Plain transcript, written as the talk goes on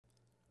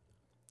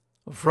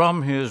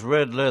From his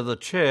red leather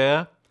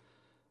chair,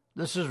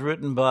 this is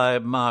written by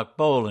Mark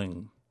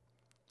Bowling.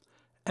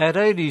 At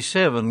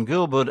 87,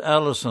 Gilbert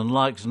Allison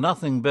likes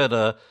nothing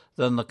better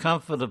than the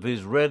comfort of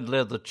his red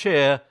leather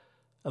chair,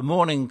 a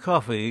morning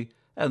coffee,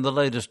 and the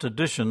latest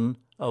edition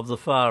of the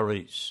Far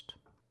East.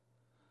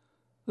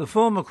 The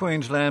former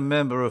Queensland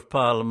Member of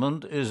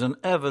Parliament is an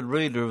avid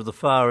reader of the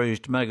Far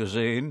East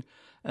magazine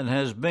and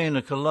has been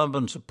a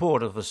Columban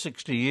supporter for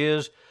 60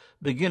 years,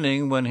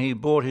 beginning when he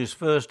bought his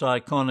first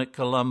iconic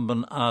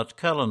Columban art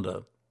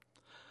calendar.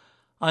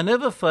 I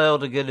never fail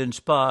to get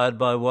inspired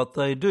by what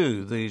they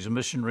do, these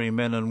missionary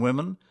men and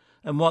women,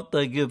 and what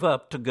they give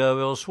up to go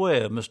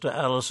elsewhere, Mr.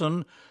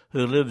 Allison,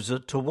 who lives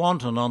at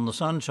Tewantin on the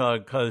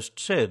Sunshine Coast,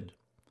 said.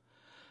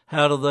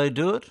 How do they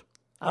do it?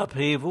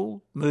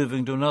 Upheaval,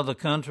 moving to another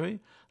country,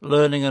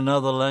 learning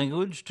another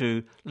language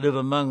to live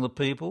among the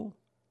people,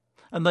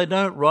 and they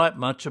don't write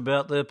much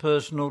about their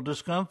personal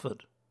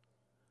discomfort.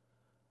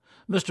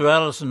 Mr.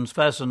 Allison's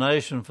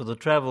fascination for the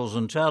travels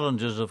and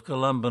challenges of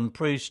Columban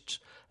priests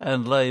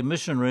and lay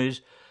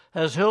missionaries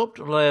has helped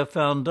lay a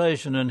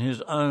foundation in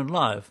his own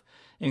life,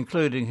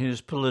 including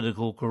his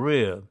political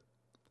career.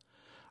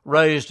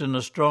 Raised in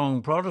a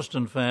strong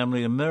Protestant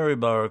family in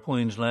Maryborough,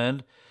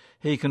 Queensland,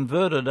 he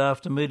converted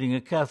after meeting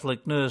a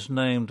Catholic nurse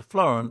named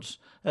Florence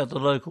at the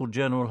local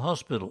general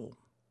hospital.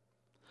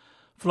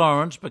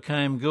 Florence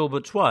became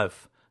Gilbert's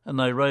wife, and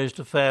they raised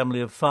a family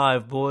of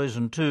 5 boys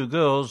and 2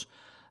 girls,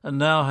 and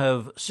now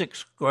have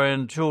 6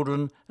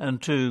 grandchildren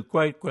and 2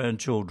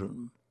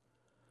 great-grandchildren.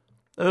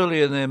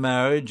 Early in their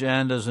marriage,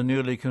 and as a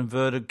newly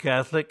converted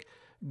Catholic,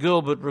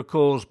 Gilbert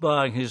recalls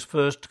buying his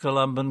first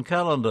Columban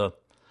calendar.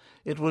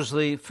 It was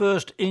the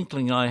first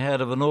inkling I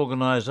had of an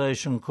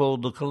organisation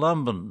called the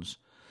Columbans.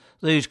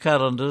 These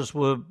calendars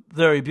were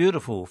very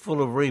beautiful,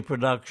 full of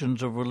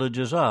reproductions of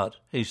religious art,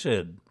 he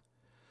said.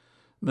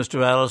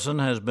 Mr. Allison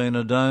has been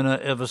a donor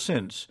ever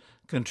since,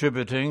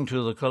 contributing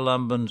to the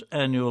Columbans'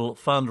 annual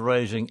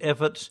fundraising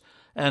efforts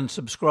and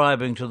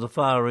subscribing to the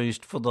Far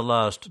East for the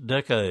last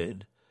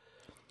decade.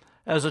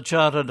 As a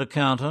chartered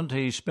accountant,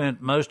 he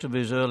spent most of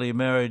his early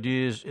married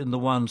years in the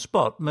one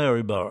spot,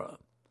 Maryborough.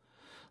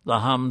 The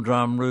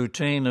humdrum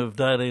routine of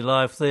daily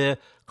life there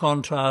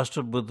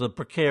contrasted with the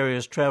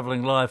precarious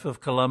travelling life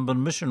of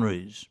Columban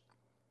missionaries.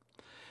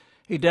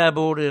 He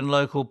dabbled in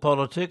local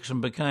politics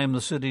and became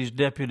the city's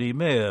deputy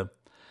mayor,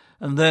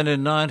 and then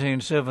in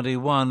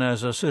 1971,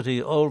 as a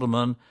city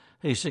alderman,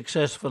 he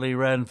successfully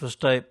ran for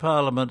state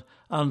parliament,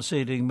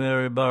 unseating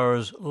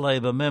Maryborough's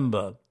Labor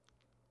member.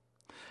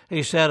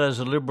 He sat as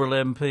a Liberal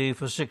MP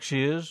for 6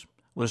 years,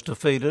 was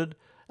defeated,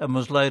 and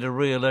was later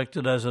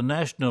re-elected as a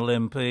National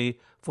MP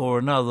for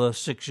another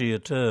 6-year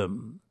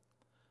term.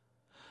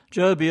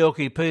 Joe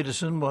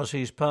Bjelke-Petersen was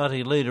his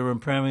party leader and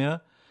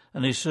premier,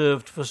 and he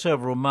served for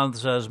several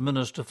months as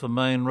Minister for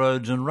Main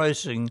Roads and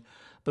Racing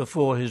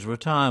before his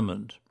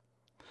retirement.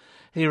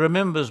 He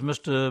remembers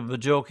Mr.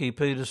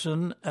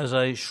 Bjelke-Petersen as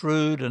a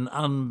shrewd and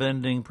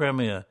unbending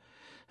premier.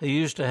 He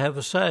used to have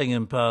a saying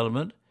in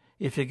Parliament,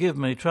 "If you give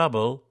me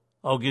trouble,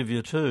 I'll give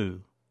you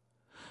 2."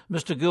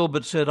 Mr.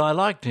 Gilbert said, "I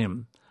liked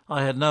him.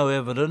 I had no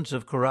evidence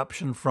of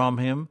corruption from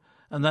him,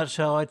 and that's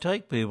how I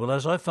take people,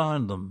 as I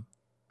find them."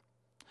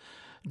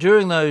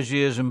 During those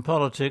years in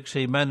politics,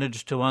 he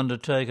managed to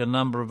undertake a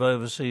number of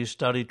overseas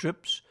study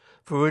trips,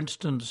 for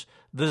instance,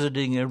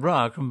 visiting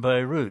Iraq and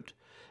Beirut,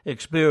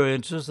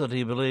 experiences that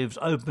he believes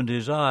opened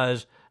his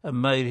eyes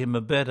and made him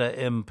a better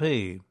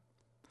MP.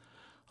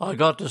 "I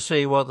got to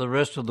see what the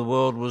rest of the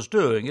world was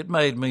doing. It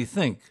made me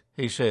think,"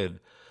 he said.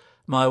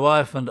 "My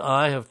wife and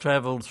I have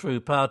travelled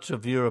through parts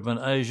of Europe and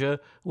Asia.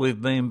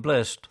 We've been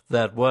blessed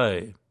that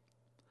way."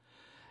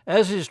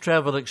 As his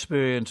travel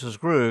experiences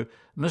grew,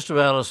 Mr.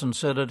 Allison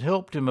said it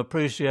helped him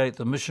appreciate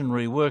the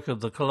missionary work of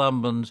the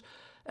Columbans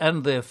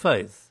and their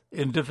faith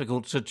in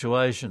difficult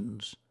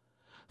situations.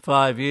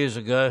 5 years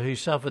ago he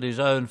suffered his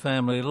own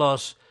family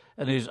loss,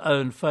 and his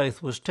own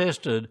faith was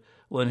tested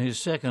when his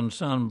second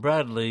son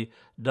Bradley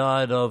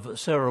died of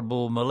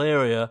cerebral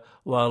malaria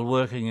while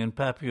working in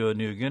Papua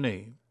New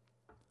Guinea.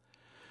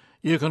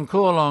 "You can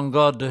call on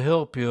God to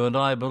help you, and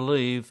I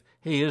believe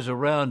He is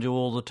around you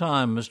all the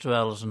time," Mr.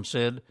 Allison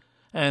said,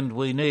 "and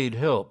we need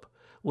help.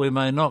 We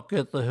may not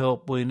get the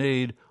help we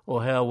need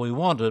or how we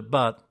want it,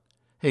 but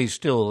He's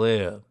still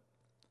there."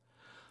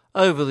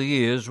 Over the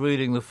years,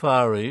 reading the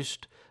Far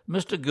East,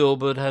 Mr.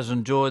 Gilbert has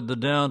enjoyed the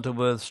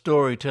down-to-earth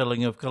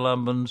storytelling of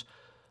Columbans,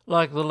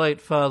 like the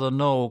late Father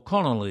Noel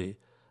Connolly,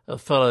 a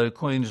fellow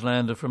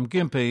Queenslander from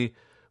Gympie,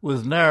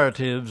 with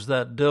narratives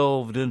that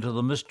delved into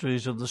the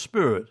mysteries of the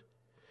spirit.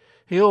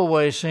 He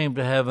always seemed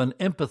to have an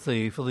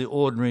empathy for the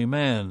ordinary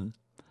man.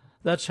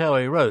 That's how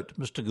he wrote,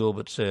 Mr.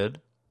 Gilbert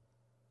said.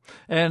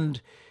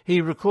 And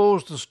he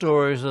recalls the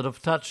stories that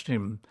have touched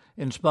him,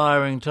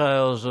 inspiring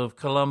tales of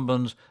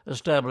Columbans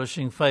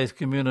establishing faith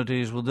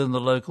communities within the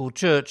local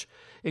church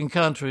in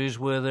countries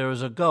where there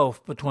is a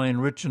gulf between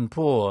rich and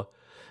poor,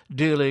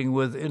 dealing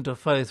with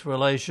interfaith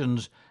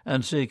relations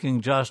and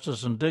seeking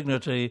justice and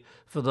dignity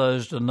for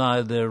those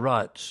denied their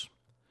rights.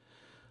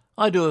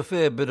 I do a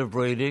fair bit of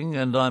reading,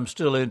 and I'm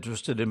still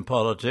interested in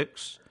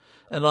politics,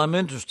 and I'm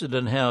interested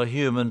in how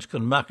humans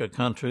can muck a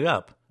country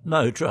up.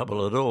 No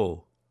trouble at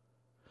all.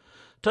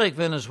 Take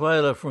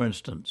Venezuela, for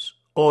instance.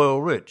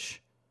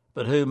 Oil-rich.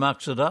 But who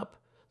mucks it up?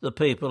 The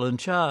people in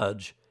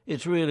charge.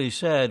 It's really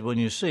sad when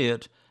you see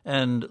it,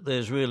 and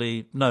there's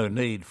really no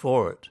need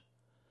for it.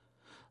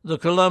 The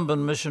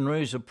Columban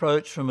missionaries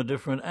approach from a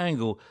different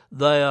angle.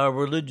 They are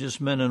religious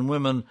men and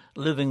women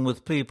living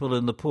with people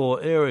in the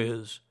poor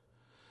areas.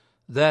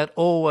 That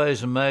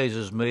always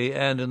amazes me,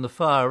 and in the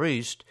Far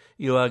East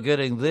you are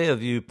getting their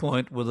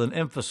viewpoint with an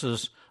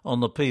emphasis on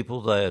the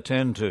people they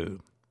attend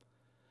to.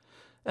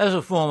 As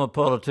a former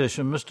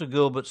politician, Mr.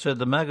 Gilbert said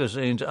the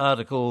magazine's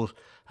articles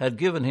had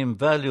given him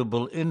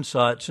valuable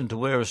insights into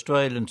where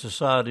Australian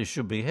society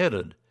should be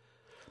headed.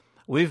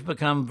 We've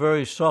become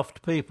very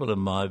soft people, in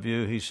my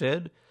view, he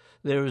said.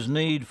 There is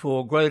need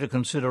for greater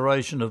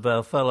consideration of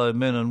our fellow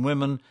men and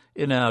women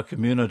in our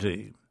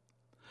community.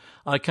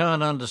 I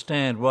can't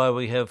understand why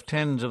we have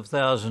tens of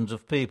thousands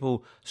of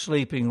people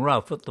sleeping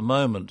rough at the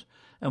moment,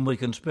 and we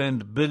can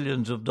spend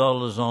billions of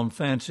dollars on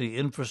fancy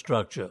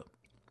infrastructure.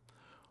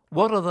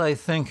 What are they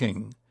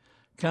thinking?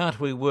 Can't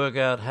we work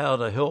out how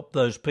to help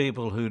those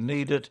people who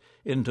need it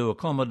into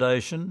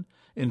accommodation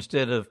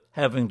instead of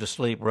having to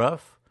sleep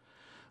rough?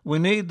 We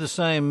need the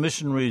same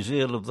missionary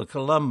zeal of the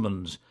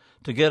Columbans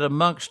to get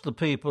amongst the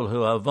people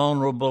who are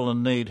vulnerable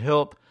and need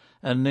help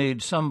and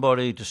need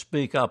somebody to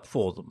speak up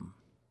for them.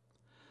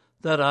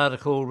 That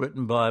article,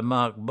 written by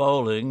Mark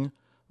Bowling,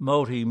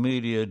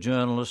 multimedia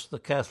journalist, the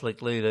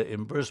Catholic leader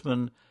in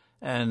Brisbane,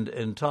 and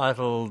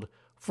entitled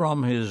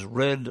From His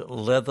Red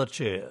Leather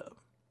Chair.